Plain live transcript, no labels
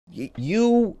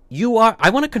You are. I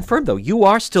want to confirm though. You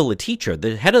are still a teacher.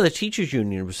 The head of the teachers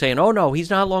union was saying, "Oh no, he's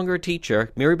not longer a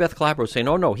teacher." Mary Beth Calabro was saying,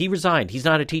 "Oh no, he resigned. He's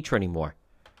not a teacher anymore."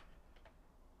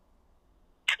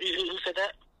 Who said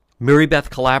that? Mary Beth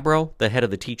Calabro, the head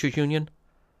of the teachers union.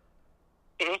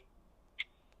 Mm-hmm.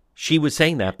 She was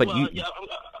saying that, but you. Yeah,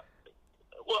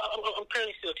 I'm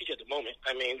currently still a teacher at the moment.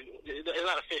 I mean, it's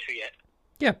not official yet.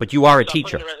 Yeah, but you are a so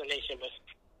teacher. I put in the resignation, but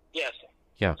yes.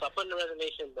 Yeah. So I put in the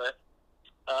resignation, but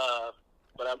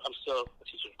I'm still a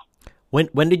teacher.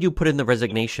 When did you put in the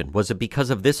resignation? Was it because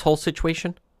of this whole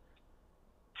situation?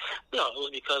 No, it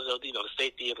was because of the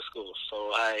safety of the school.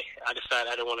 So I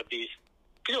decided I didn't want to be,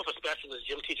 for specialists,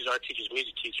 gym teachers, art teachers,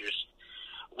 music teachers,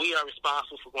 we are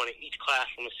responsible for going to each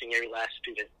classroom and seeing every last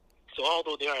student. So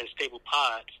although they are in stable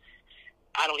pods,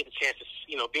 I don't get the chance to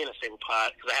be in a stable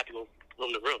pod because I have to go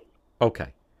room to room.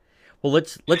 Okay. Well,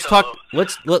 let's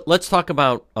talk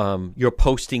about your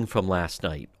posting from last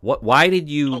night. Why did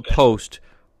you post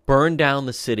burn down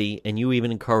the city, and you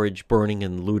even encourage burning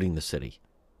and looting the city?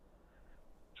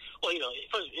 Well,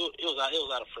 first it was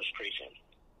out of frustration,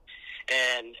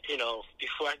 and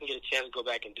before I can get a chance to go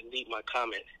back and delete my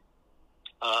comment,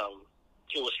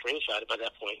 it was screenshotted by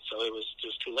that point, so it was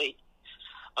just too late.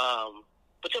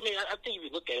 But I mean, I think if you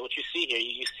look at it, what you see here,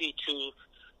 you see two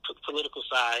political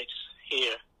sides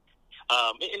here.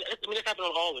 And it's happened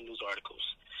on all the news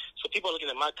articles. So people are looking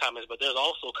at my comments, but there's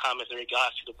also comments in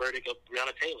regards to the verdict of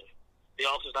Breonna Taylor. The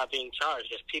officer's not being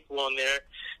charged. There's people on there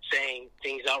saying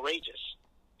things outrageous.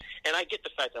 And I get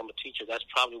the fact that I'm a teacher. That's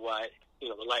probably why, the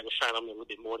light was shining on me a little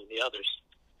bit more than the others.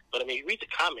 But, I mean, you read the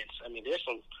comments. I mean, there's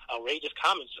some outrageous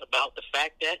comments about the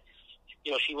fact that,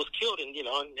 she was killed and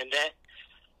that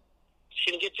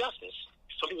she didn't get justice.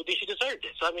 Some people think she deserved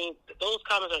it. So, I mean, those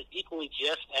comments are equally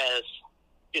just as,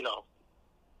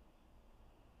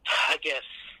 I guess,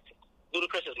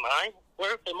 ludicrous as mine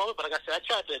were at the moment. But like I said, I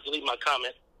tried to delete my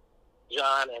comment,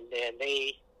 John, and then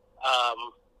they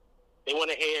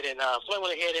went ahead and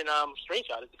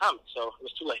screenshotted the comment, so it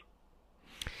was too late.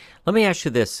 Let me ask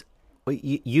you this: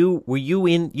 you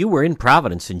were in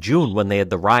Providence in June when they had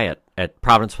the riot at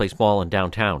Providence Place Mall in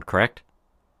downtown, correct?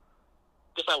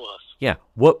 Yes, I was. Yeah.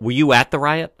 What were you at the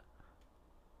riot?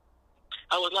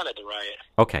 I was not at the riot.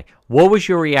 Okay. What was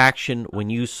your reaction when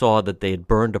you saw that they had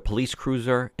burned a police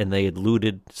cruiser and they had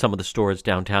looted some of the stores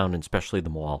downtown, and especially the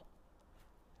mall?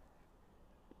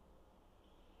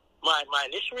 My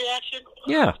initial reaction?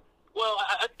 Yeah. Well,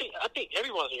 I think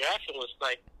everyone's reaction was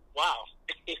like, wow.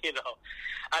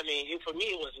 I mean, for me,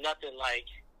 it was nothing like,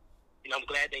 I'm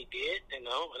glad they did,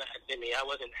 I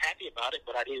wasn't happy about it,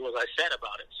 but I did what I said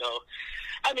about it. So,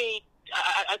 I mean,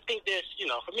 I think there's,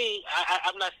 for me,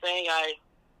 I'm not saying I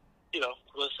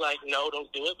was like, no,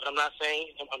 don't do it, but I'm not saying,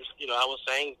 I was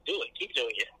saying, do it, keep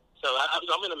doing it. So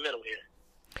I'm in the middle here.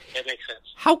 That makes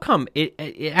sense. How come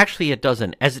it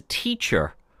doesn't? As a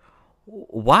teacher,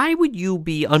 why would you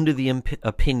be under the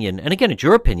opinion, and again, it's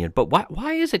your opinion, but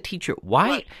why as a teacher,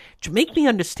 right. To make me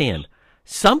understand,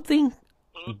 something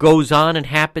goes on and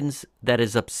happens that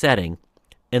is upsetting,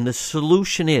 and the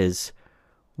solution is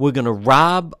we're going to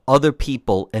rob other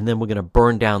people and then we're going to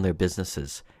burn down their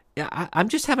businesses. I'm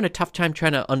just having a tough time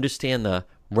trying to understand the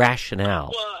rationale.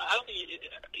 Well, I don't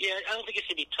think it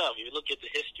should be tough. If you look at the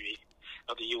history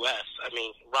of the U.S., I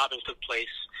mean, robbing took place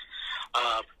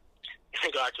in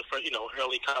regard to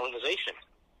early colonization.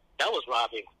 That was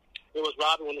robbing. It was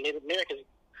robbing when the Native Americans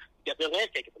got their land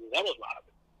taken from them. That was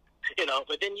robbing.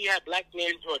 But then you have black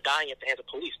men who are dying at the hands of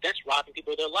police. That's robbing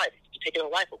people of their life. You're taking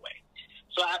their life away.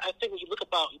 So I think when you think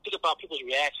about people's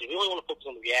reaction, we only want to focus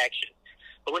on the reaction,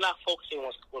 but we're not focusing on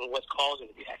what's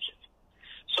causing the reaction.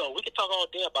 So we could talk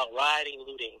all day about rioting,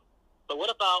 looting, but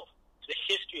what about the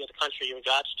history of the country in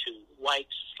regards to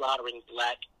whites slaughtering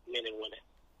black men and women?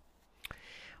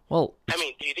 Well, I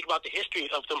mean, do you think about the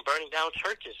history of them burning down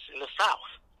churches in the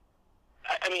South?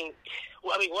 I mean,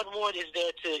 what more is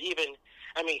there to even?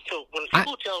 I mean, so when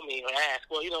people tell me or ask,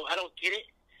 well, I don't get it.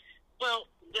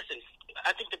 Well, listen,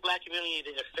 I think the black community,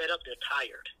 they're fed up, they're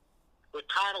tired. We're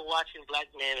tired of watching black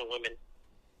men and women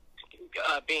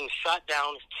being shot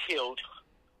down, killed,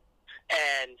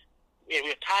 and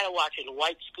we're tired of watching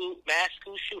white mass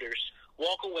school shooters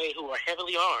walk away who are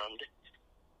heavily armed,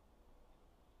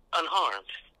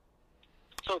 unharmed.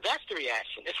 So that's the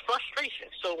reaction. It's frustration.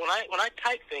 So when I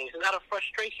type things, it's out of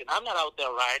frustration. I'm not out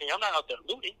there rioting. I'm not out there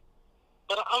looting.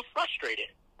 But I'm frustrated,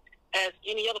 as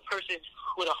any other person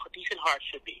with a decent heart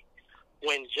should be,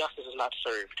 when justice is not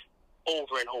served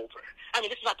over and over. I mean,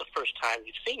 this is not the first time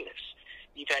you've seen this.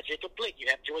 You've had Jacob Blake. You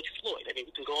have George Floyd. I mean,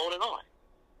 we can go on and on.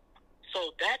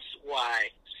 So that's why,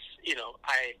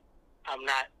 I'm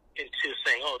not into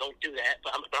saying, "Oh, don't do that,"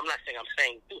 but I'm not saying I'm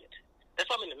saying do it. That's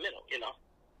why I'm in the middle, you know.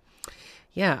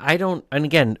 Yeah, I don't. And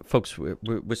again, folks,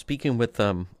 we're speaking with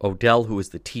Odell, who is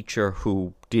the teacher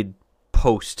who did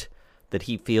post that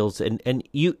he feels, and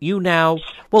you now.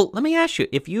 Well, let me ask you: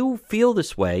 if you feel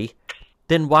this way,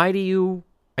 then why do you?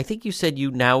 I think you said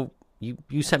you now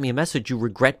you sent me a message. You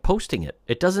regret posting it.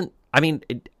 It doesn't. I mean,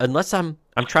 unless I'm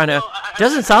trying to. It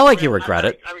doesn't sound like you regret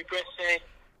it. I regret saying.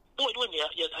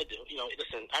 Yes, I do. You know,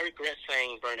 listen, I regret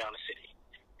saying burn down the city.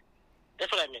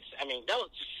 That's what I meant. I mean, that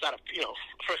was just out of,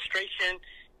 frustration.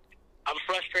 I'm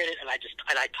frustrated, and I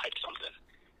typed something.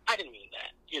 I didn't mean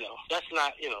that. That's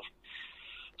not,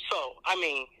 So, I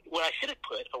mean, what I should have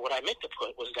put, or what I meant to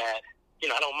put, was that,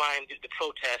 I don't mind the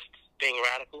protests being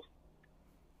radical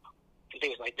and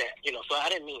things like that. So I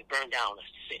didn't mean burn down the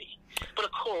city. But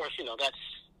of course, that's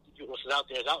what's out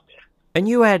there is out there. And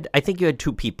I think you had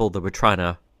two people that were trying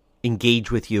to engage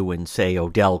with you and say,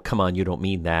 Odell, come on, you don't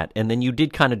mean that. And then you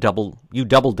did kind of doubled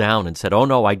down and said, oh,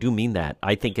 no, I do mean that.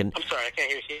 I'm sorry, I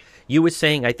can't hear you. You were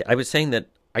saying, I was saying that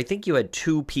I think you had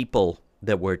two people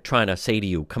that were trying to say to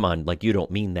you, come on, like, you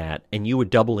don't mean that. And you were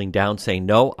doubling down saying,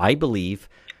 no, I believe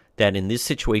that in this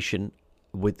situation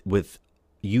with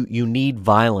you need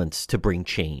violence to bring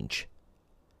change.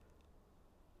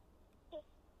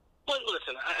 Well,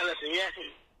 listen,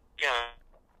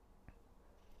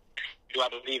 do I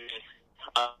believe in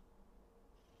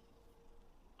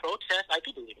protest? I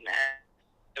do believe in that.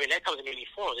 I mean, that comes in many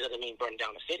forms. It doesn't mean burn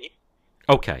down the city.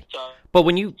 Okay. But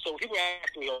when you... So people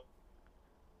ask me...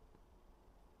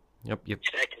 Yep.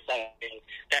 That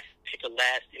could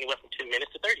last anywhere from 2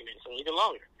 minutes to 30 minutes or even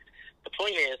longer. The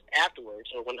point is,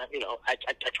 afterwards, or when I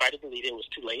tried to delete it, it was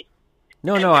too late.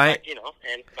 No,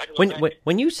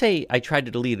 when you say I tried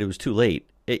to delete it, it was too late.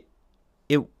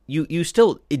 You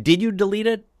still... Did you delete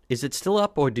it? Is it still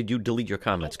up, or did you delete your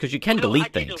comments? Because you can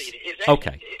delete things. Delete it.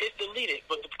 Okay. It's deleted,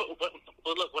 but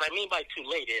look, what I mean by too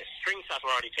late is screenshots were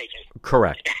already taken.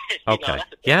 Correct. Okay.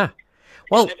 Yeah.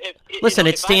 Well, listen,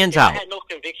 it stands out. If I had no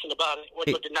conviction about it, or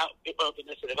did not, if I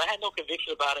had no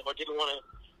conviction about it, or didn't want to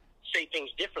say things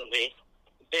differently,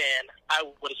 then I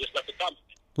would have just left the comment.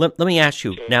 Let me ask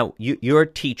you now. You were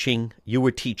teaching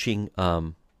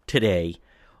today.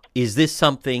 Is this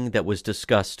something that was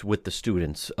discussed with the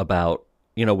students about?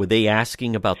 Were they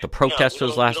asking about the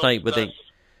protesters last night? Were they?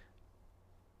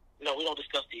 No, we don't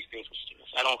discuss these things with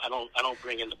students. I don't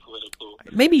bring in the political.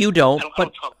 Maybe you don't,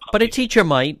 but a teacher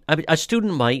might. I mean, a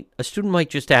student might. A student might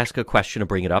just ask a question to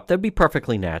bring it up. That'd be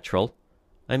perfectly natural.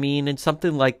 I mean, in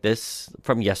something like this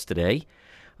from yesterday,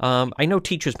 I know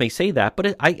teachers may say that,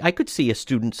 but I could see a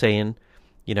student saying,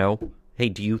 hey,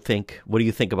 what do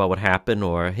you think about what happened?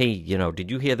 Or, hey,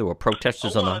 did you hear there were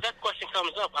protesters on the... If that question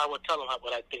comes up, I would tell them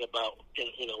what I think about,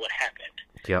 what happened.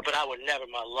 Yep. But I would never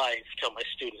in my life tell my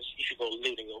students, you should go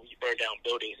looting or you burn down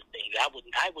buildings and things. I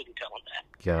wouldn't tell them that.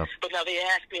 Yeah. But now they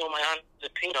ask me on my honest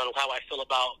opinion on how I feel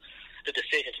about the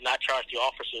decision to not charge the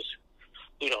officers,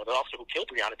 the officer who killed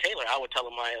Breonna Taylor. I would tell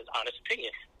them my honest opinion.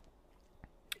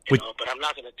 But I'm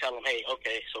not going to tell them, hey,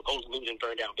 okay, so go loot and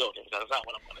burn down buildings. That's not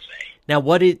what I'm going to say. Now,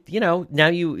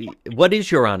 what is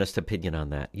your honest opinion on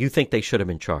that? You think they should have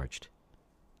been charged?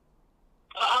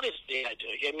 Obviously, I do.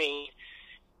 I mean,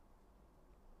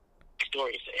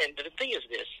 stories. And the thing is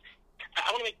this.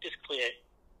 I want to make this clear.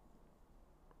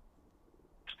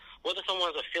 Whether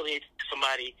someone's affiliated to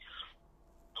somebody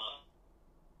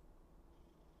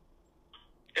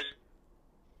does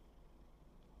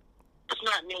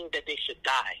not mean that they should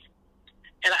die.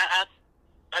 And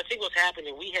I think what's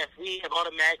happening, we have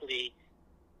automatically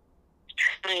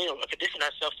conditioned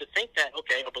ourselves to think that,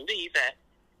 okay, or believe that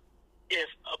if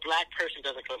a black person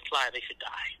doesn't comply, they should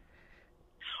die.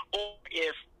 Or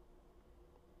if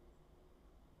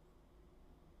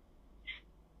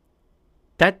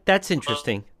that's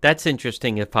interesting. That's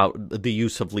interesting about the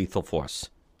use of lethal force.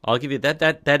 I'll give you that.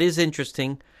 That is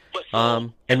interesting. But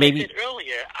and maybe I said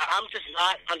earlier, I'm just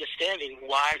not understanding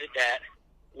why did that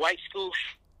white schools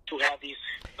to have these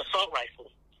assault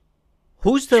rifles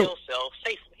sell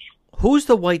safely. Who's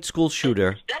the white school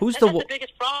shooter? That's the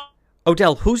biggest problem.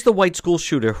 Odell, who's the white school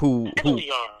shooter who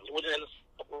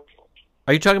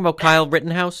Are you talking about Kyle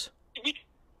Rittenhouse? We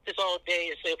this all day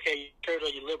and say, okay, you're third or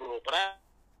you're liberal, but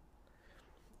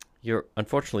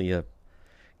unfortunately, your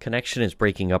connection is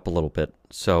breaking up a little bit,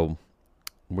 so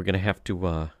we're going to have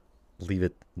to leave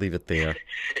it there.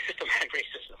 It's systematic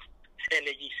racism, and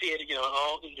you see it,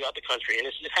 all throughout the country, and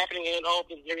it's happening in all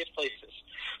the various places.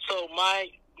 So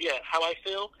how I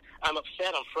feel, I'm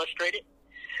upset, I'm frustrated,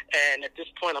 and at this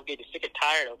point, I'm getting sick and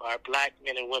tired of our black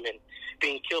men and women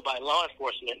being killed by law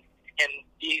enforcement, and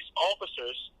these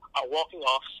officers are walking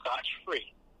off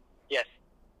scotch-free. Yes.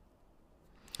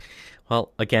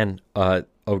 Well, again,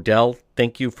 Odell,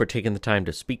 thank you for taking the time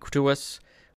to speak to us.